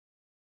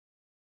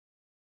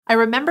I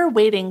remember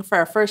waiting for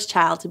our first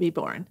child to be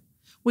born.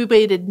 We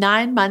waited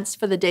 9 months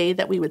for the day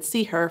that we would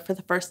see her for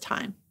the first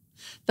time.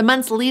 The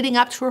months leading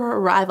up to her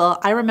arrival,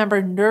 I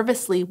remember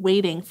nervously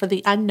waiting for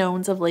the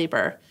unknowns of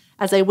labor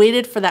as I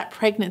waited for that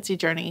pregnancy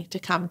journey to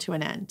come to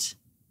an end.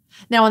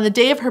 Now, on the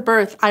day of her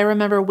birth, I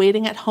remember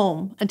waiting at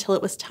home until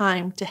it was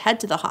time to head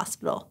to the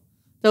hospital.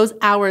 Those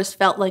hours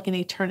felt like an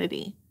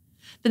eternity.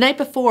 The night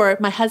before,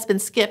 my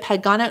husband Skip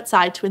had gone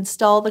outside to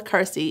install the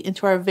car seat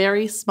into our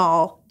very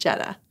small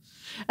Jetta.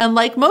 And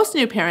like most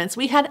new parents,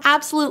 we had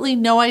absolutely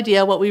no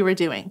idea what we were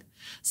doing.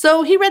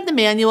 So he read the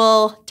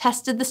manual,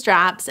 tested the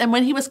straps, and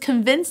when he was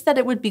convinced that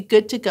it would be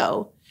good to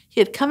go, he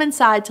had come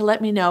inside to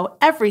let me know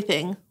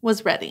everything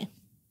was ready.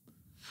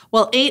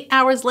 Well, 8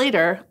 hours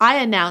later, I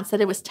announced that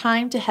it was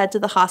time to head to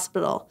the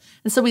hospital,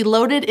 and so we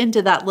loaded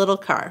into that little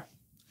car.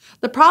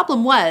 The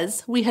problem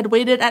was we had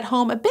waited at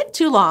home a bit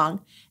too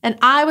long, and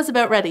I was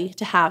about ready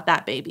to have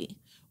that baby,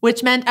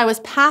 which meant I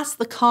was past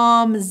the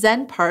calm,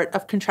 zen part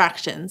of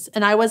contractions,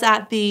 and I was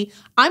at the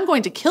 "I'm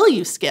going to kill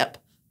you, Skip"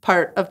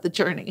 part of the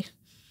journey.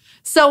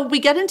 So we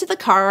get into the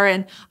car,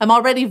 and I'm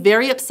already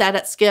very upset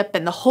at Skip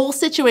and the whole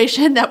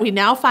situation that we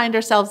now find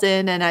ourselves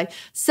in, and I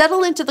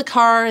settle into the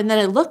car, and then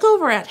I look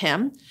over at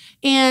him,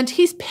 and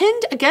he's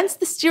pinned against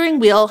the steering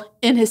wheel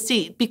in his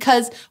seat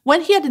because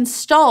when he had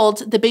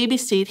installed the baby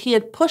seat, he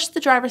had pushed the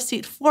driver's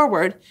seat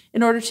forward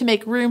in order to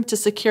make room to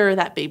secure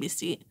that baby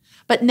seat.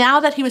 But now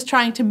that he was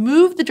trying to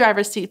move the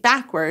driver's seat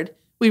backward,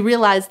 we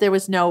realized there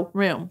was no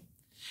room.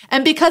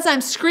 And because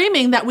I'm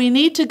screaming that we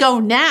need to go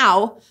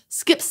now,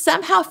 Skip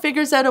somehow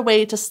figures out a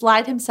way to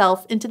slide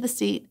himself into the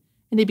seat,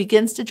 and he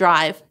begins to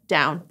drive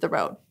down the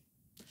road.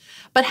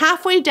 But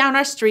halfway down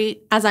our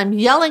street, as I'm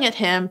yelling at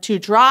him to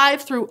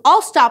drive through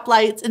all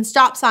stoplights and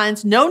stop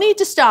signs, no need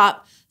to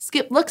stop,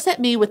 Skip looks at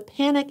me with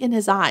panic in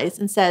his eyes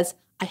and says,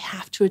 "I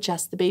have to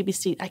adjust the baby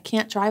seat. I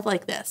can't drive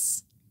like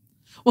this."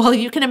 Well,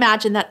 you can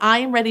imagine that I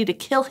am ready to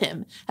kill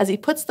him as he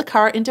puts the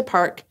car into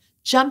park,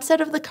 jumps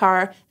out of the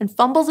car, and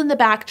fumbles in the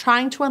back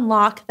trying to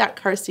unlock that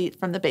car seat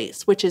from the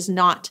base, which is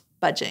not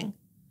budging.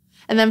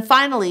 And then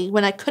finally,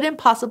 when I couldn't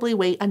possibly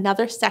wait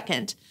another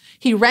second,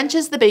 he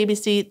wrenches the baby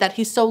seat that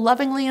he so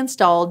lovingly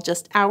installed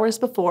just hours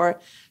before,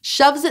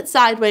 shoves it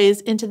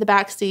sideways into the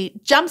back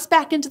seat, jumps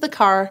back into the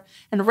car,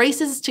 and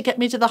races to get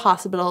me to the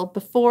hospital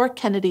before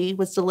Kennedy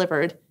was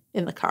delivered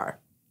in the car.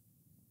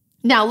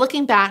 Now,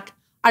 looking back,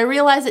 I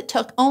realize it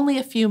took only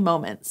a few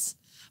moments.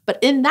 But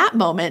in that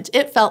moment,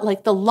 it felt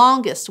like the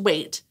longest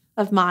wait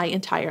of my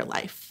entire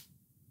life.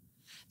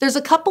 There's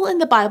a couple in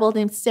the Bible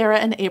named Sarah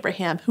and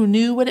Abraham who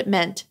knew what it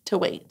meant to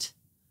wait.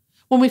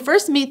 When we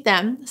first meet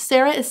them,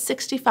 Sarah is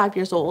 65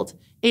 years old,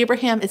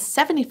 Abraham is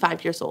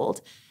 75 years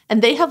old,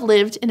 and they have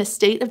lived in a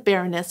state of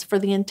barrenness for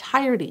the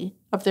entirety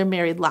of their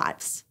married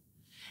lives.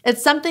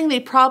 It's something they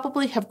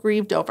probably have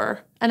grieved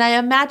over, and I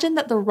imagine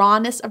that the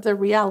rawness of their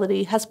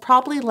reality has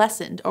probably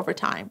lessened over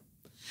time.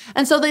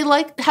 And so they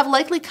have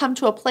likely come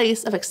to a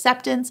place of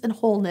acceptance and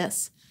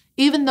wholeness,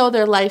 even though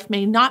their life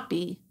may not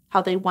be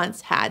how they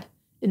once had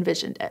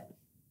envisioned it.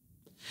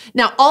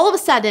 Now, all of a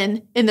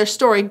sudden, in their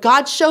story,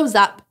 God shows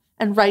up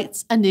and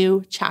writes a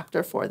new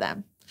chapter for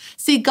them.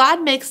 See,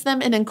 God makes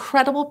them an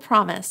incredible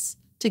promise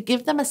to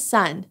give them a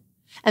son,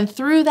 and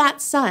through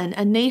that son,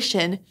 a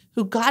nation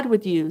who God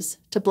would use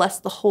to bless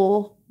the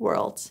whole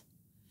world.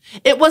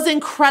 It was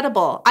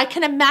incredible. I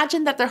can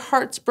imagine that their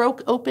hearts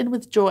broke open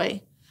with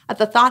joy at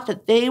the thought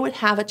that they would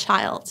have a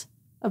child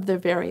of their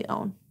very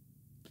own.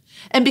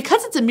 And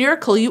because it's a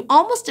miracle, you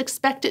almost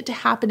expect it to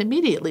happen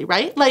immediately,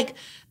 right? Like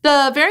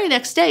the very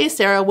next day,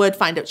 Sarah would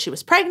find out she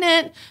was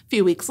pregnant. A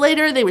few weeks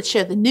later, they would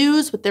share the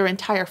news with their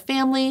entire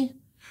family.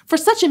 For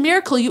such a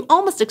miracle, you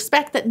almost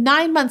expect that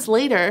 9 months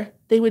later,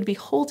 they would be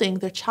holding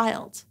their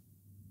child.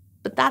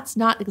 But that's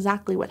not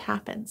exactly what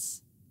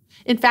happens.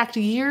 In fact,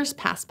 years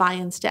pass by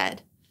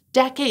instead.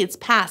 Decades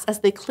pass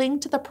as they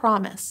cling to the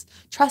promise,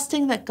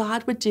 trusting that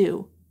God would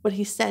do what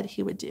he said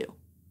he would do.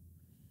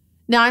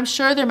 Now, I'm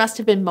sure there must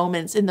have been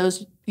moments in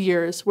those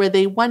years where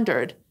they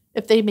wondered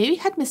if they maybe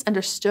had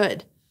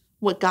misunderstood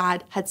what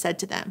God had said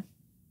to them.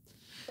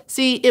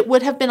 See, it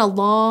would have been a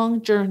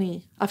long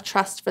journey of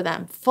trust for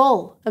them,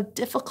 full of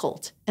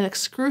difficult and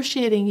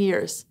excruciating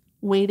years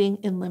waiting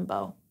in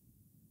limbo.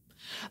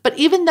 But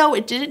even though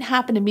it didn't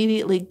happen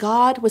immediately,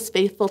 God was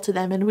faithful to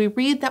them. And we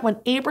read that when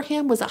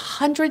Abraham was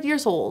 100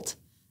 years old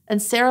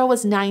and Sarah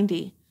was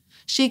 90,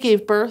 she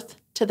gave birth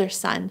to their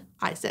son,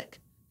 Isaac,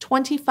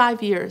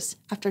 25 years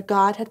after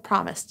God had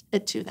promised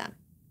it to them.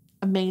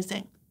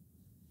 Amazing.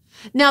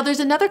 Now, there's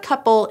another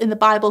couple in the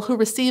Bible who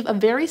receive a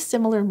very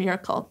similar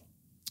miracle.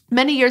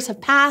 Many years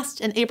have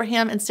passed, and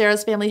Abraham and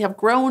Sarah's family have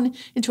grown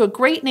into a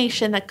great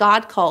nation that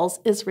God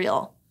calls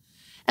Israel.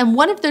 And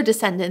one of their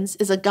descendants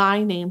is a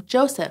guy named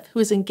Joseph, who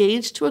is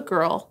engaged to a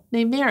girl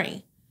named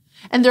Mary.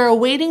 And they're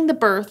awaiting the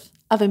birth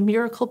of a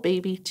miracle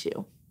baby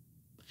too.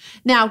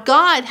 Now,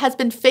 God has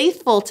been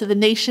faithful to the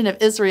nation of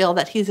Israel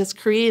that he has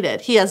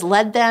created. He has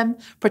led them,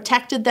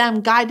 protected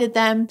them, guided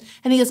them,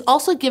 and he has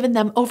also given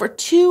them over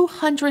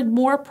 200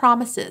 more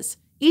promises,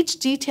 each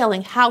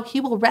detailing how he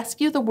will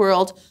rescue the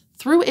world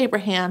through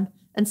Abraham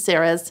and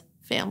Sarah's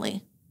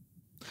family.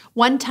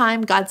 One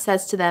time, God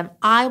says to them,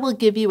 "I will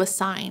give you a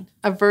sign.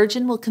 A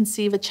virgin will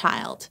conceive a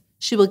child.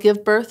 She will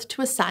give birth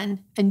to a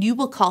son, and you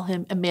will call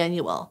him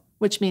Emmanuel,"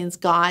 which means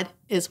God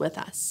is with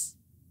us.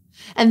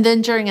 And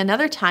then during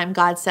another time,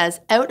 God says,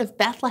 "Out of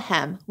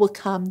Bethlehem will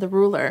come the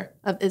ruler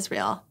of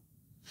Israel."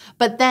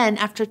 But then,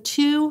 after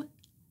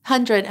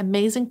 200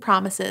 amazing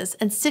promises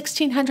and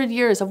 1,600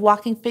 years of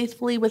walking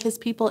faithfully with his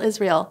people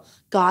Israel,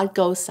 God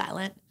goes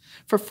silent.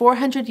 For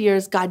 400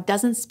 years, God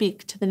doesn't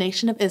speak to the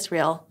nation of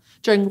Israel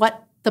during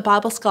what the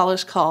Bible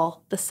scholars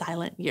call the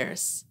silent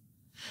years.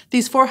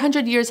 These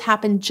 400 years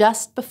happen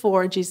just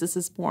before Jesus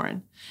is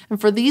born. And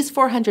for these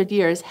 400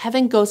 years,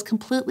 heaven goes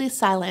completely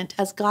silent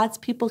as God's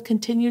people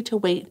continue to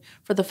wait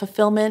for the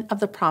fulfillment of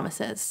the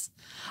promises.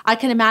 I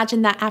can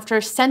imagine that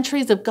after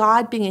centuries of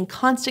God being in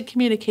constant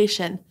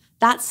communication,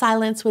 that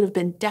silence would have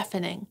been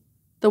deafening.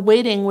 The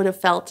waiting would have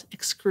felt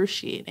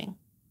excruciating.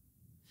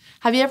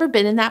 Have you ever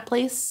been in that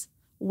place,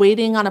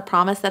 waiting on a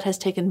promise that has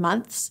taken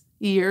months,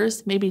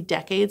 years, maybe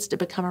decades to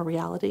become a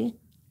reality?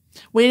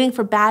 Waiting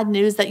for bad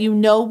news that you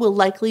know will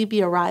likely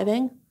be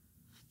arriving?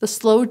 The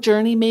slow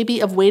journey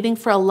maybe of waiting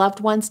for a loved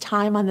one's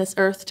time on this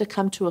earth to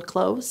come to a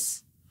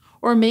close?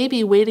 Or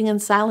maybe waiting in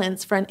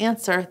silence for an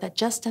answer that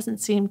just doesn't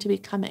seem to be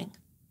coming.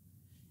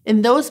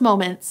 In those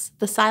moments,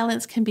 the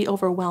silence can be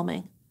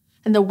overwhelming,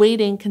 and the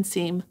waiting can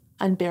seem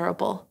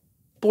unbearable,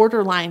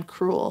 borderline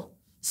cruel,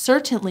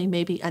 certainly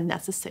maybe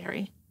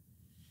unnecessary.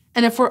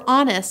 And if we're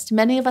honest,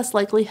 many of us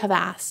likely have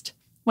asked,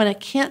 when I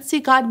can't see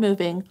God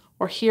moving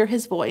or hear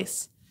his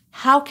voice,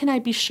 how can I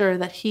be sure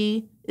that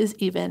he is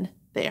even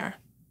there?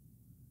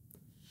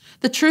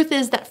 The truth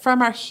is that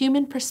from our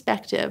human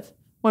perspective,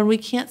 when we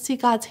can't see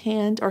God's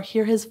hand or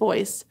hear his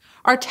voice,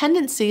 our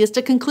tendency is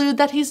to conclude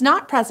that he's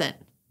not present,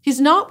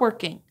 he's not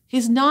working,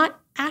 he's not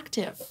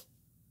active.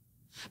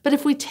 But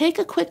if we take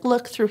a quick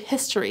look through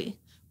history,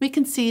 we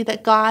can see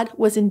that God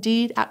was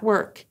indeed at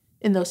work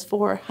in those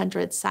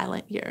 400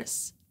 silent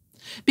years.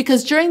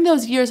 Because during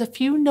those years, a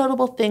few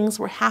notable things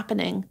were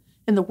happening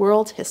in the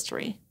world's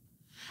history.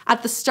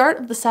 At the start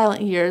of the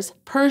silent years,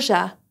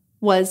 Persia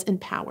was in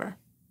power.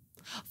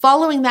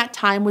 Following that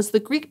time was the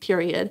Greek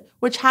period,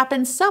 which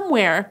happened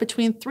somewhere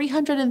between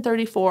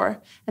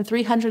 334 and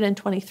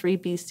 323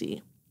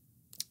 BC.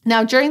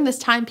 Now, during this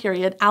time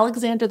period,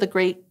 Alexander the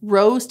Great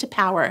rose to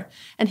power,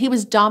 and he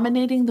was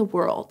dominating the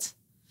world.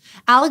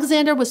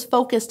 Alexander was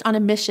focused on a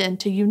mission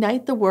to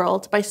unite the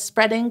world by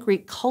spreading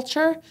Greek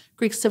culture,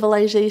 Greek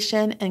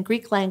civilization, and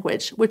Greek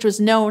language, which was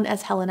known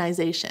as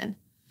Hellenization.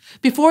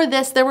 Before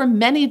this, there were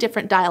many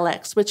different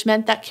dialects, which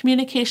meant that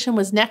communication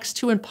was next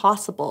to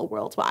impossible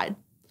worldwide.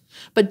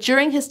 But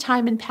during his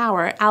time in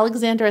power,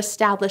 Alexander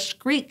established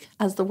Greek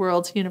as the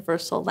world's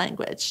universal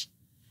language.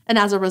 And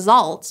as a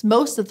result,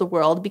 most of the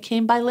world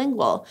became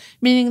bilingual,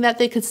 meaning that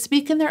they could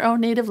speak in their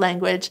own native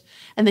language,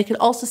 and they could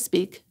also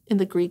speak in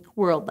the Greek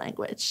world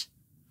language,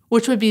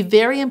 which would be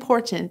very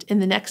important in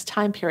the next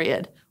time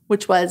period,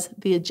 which was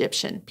the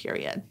Egyptian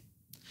period.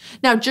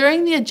 Now,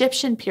 during the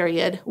Egyptian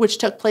period, which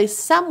took place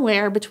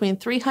somewhere between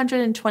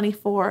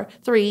 324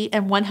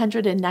 and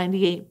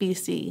 198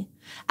 BC,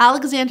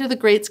 Alexander the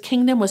Great's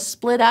kingdom was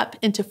split up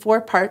into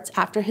 4 parts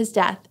after his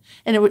death,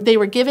 and they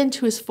were given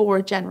to his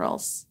 4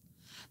 generals.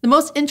 The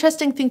most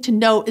interesting thing to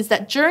note is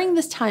that during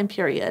this time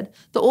period,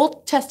 the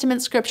Old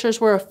Testament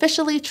scriptures were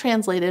officially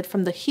translated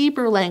from the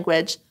Hebrew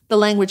language, the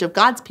language of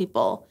God's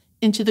people,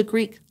 into the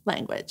Greek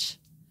language.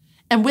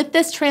 And with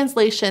this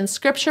translation,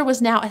 scripture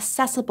was now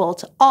accessible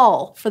to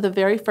all for the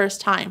very first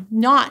time,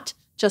 not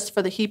just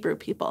for the Hebrew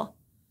people.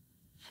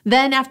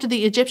 Then, after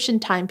the Egyptian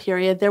time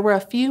period, there were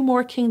a few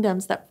more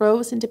kingdoms that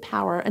rose into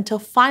power until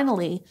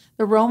finally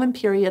the Roman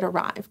period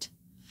arrived.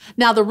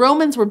 Now, the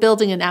Romans were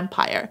building an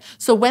empire,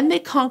 so when they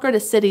conquered a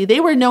city, they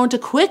were known to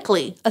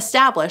quickly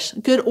establish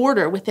good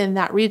order within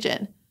that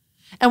region.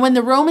 And when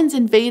the Romans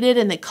invaded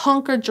and they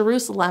conquered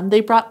Jerusalem,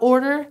 they brought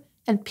order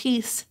and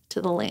peace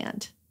to the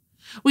land.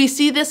 We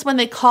see this when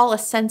they call a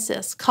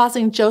census,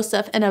 causing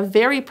Joseph and a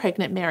very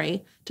pregnant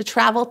Mary to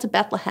travel to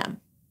Bethlehem,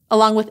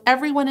 along with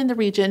everyone in the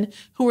region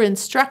who were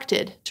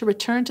instructed to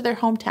return to their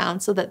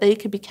hometown so that they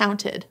could be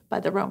counted by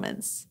the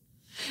Romans.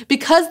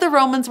 Because the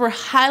Romans were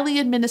highly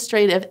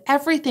administrative,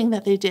 everything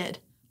that they did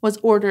was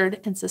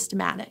ordered and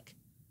systematic.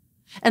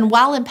 And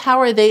while in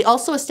power, they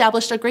also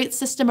established a great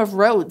system of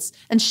roads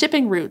and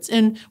shipping routes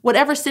in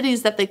whatever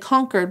cities that they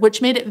conquered,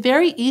 which made it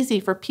very easy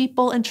for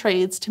people and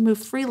trades to move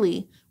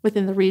freely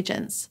within the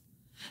regions.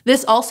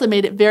 This also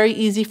made it very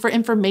easy for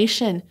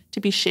information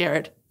to be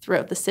shared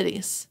throughout the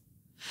cities.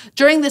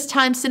 During this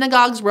time,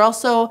 synagogues were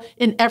also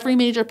in every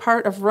major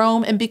part of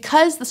Rome, and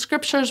because the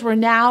scriptures were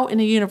now in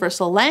a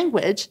universal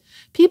language,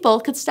 people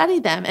could study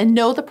them and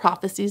know the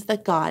prophecies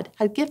that God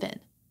had given.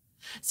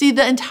 See,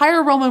 the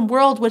entire Roman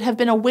world would have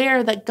been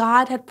aware that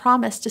God had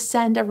promised to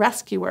send a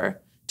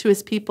rescuer to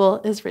his people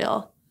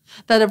Israel,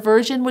 that a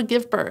virgin would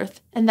give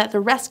birth, and that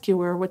the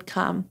rescuer would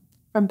come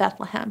from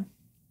Bethlehem.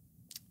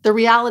 The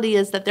reality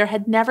is that there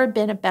had never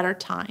been a better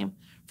time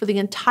for the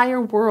entire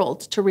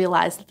world to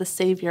realize that the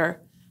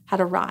Savior had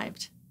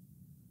arrived.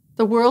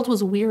 The world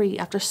was weary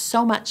after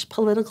so much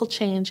political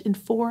change in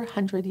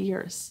 400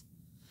 years.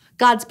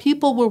 God's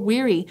people were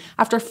weary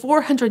after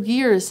 400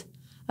 years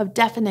of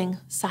deafening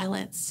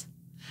silence.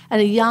 And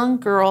a young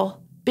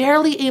girl,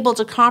 barely able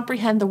to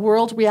comprehend the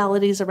world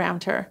realities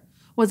around her,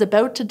 was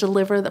about to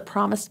deliver the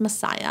promised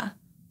Messiah,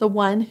 the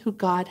one who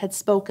God had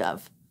spoke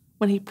of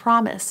when he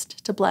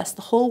promised to bless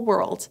the whole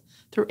world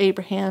through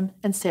Abraham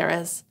and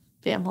Sarah's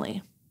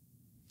family.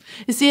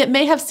 You see, it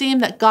may have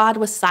seemed that God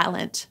was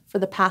silent for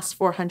the past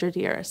 400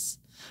 years,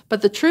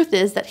 but the truth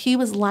is that he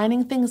was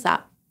lining things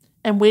up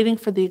and waiting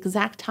for the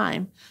exact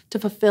time to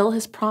fulfill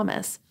his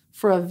promise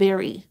for a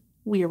very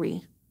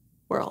weary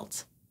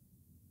world.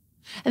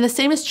 And the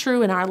same is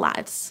true in our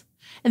lives.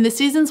 In the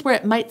seasons where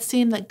it might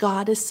seem that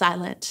God is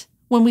silent,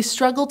 when we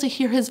struggle to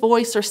hear his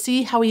voice or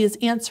see how he is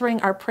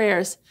answering our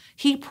prayers,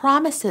 he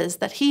promises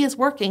that he is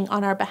working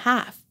on our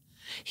behalf.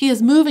 He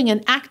is moving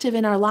and active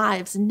in our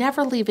lives,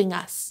 never leaving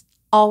us,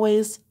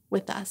 always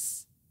with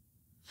us.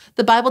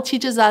 The Bible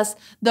teaches us,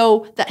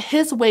 though, that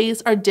his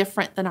ways are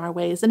different than our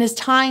ways, and his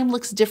time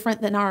looks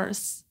different than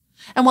ours.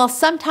 And while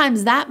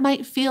sometimes that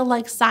might feel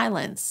like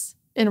silence,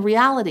 in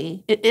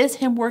reality, it is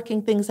him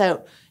working things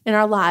out in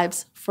our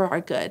lives for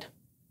our good.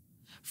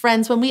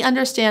 Friends, when we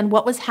understand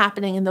what was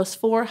happening in those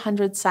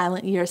 400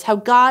 silent years, how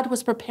God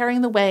was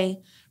preparing the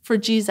way for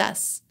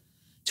Jesus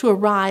to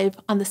arrive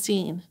on the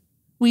scene,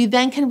 we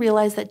then can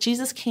realize that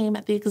Jesus came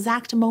at the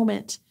exact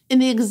moment, in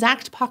the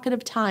exact pocket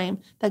of time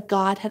that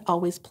God had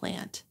always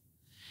planned.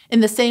 In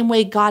the same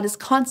way, God is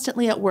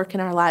constantly at work in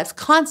our lives,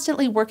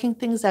 constantly working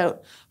things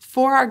out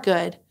for our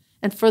good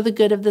and for the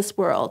good of this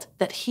world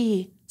that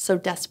he so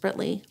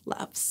desperately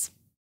loves.